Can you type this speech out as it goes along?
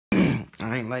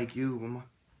ain't like you,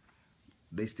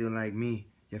 they still like me.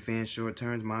 Your fan short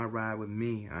turns my ride with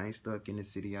me. I ain't stuck in the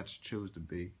city, I just choose to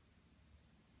be.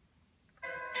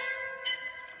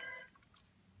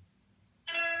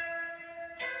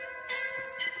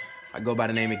 I go by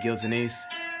the name of Gilton,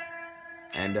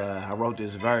 and I wrote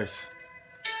this verse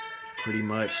pretty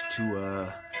much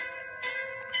to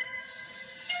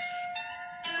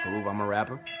prove I'm a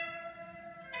rapper.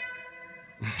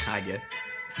 I guess.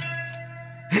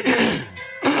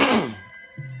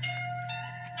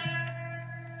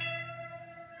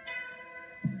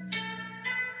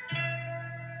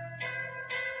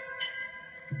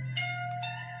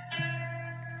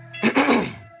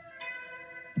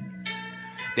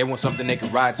 They want something they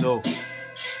can ride to,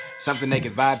 something they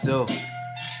can vibe to.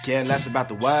 Care less about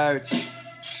the words,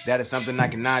 that is something I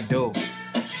cannot do.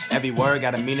 Every word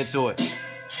got a meaning to it.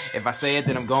 If I say it,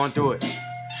 then I'm going through it.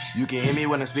 You can hear me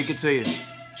when I'm speaking to you.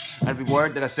 Every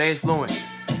word that I say is fluent.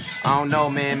 I don't know,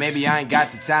 man, maybe I ain't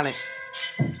got the talent.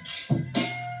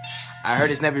 I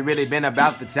heard it's never really been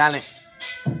about the talent.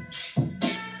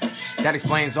 That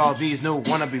explains all these new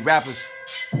wannabe rappers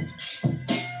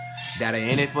that are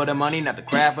in it for the money, not the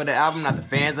craft of the album, not the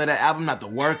fans of the album, not the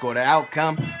work or the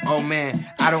outcome. Oh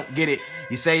man, I don't get it.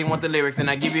 You say you want the lyrics, and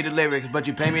I give you the lyrics, but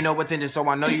you pay me no attention, so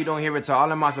I know you don't hear it. To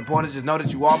all of my supporters, just know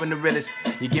that you all been the realest.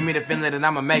 You give me the feeling that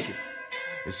I'ma make it.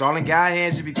 It's all in God's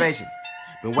hands, just be patient.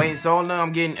 Been waiting so long,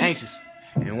 I'm getting anxious.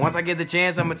 And once I get the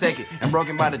chance, I'ma take it. I'm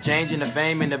broken by the change and the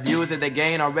fame and the views that they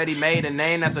gain. Already made a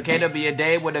name, that's okay to be a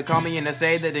day where they call me and they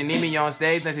say that they need me on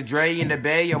stage. Next to Dre in the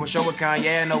Bay, yo, a show with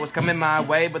Kanye. I know it's coming my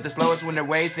way, but the slowest when they're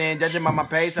racing. Judging by my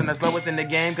pace, I'm the slowest in the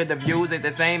game, cause the views ain't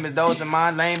the same as those in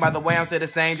my lane. By the way, I'm still the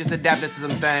same, just adapted to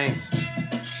some things.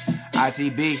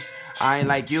 ITB, I ain't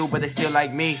like you, but they still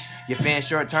like me. Your fan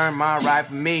short term, mine ride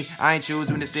for me. I ain't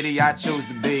choosing the city, I choose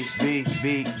to be.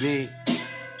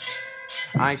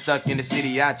 I ain't stuck in the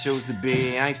city, I choose to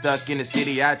be. I ain't stuck in the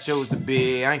city, I choose to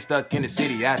be. I ain't stuck in the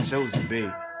city, I choose to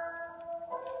be.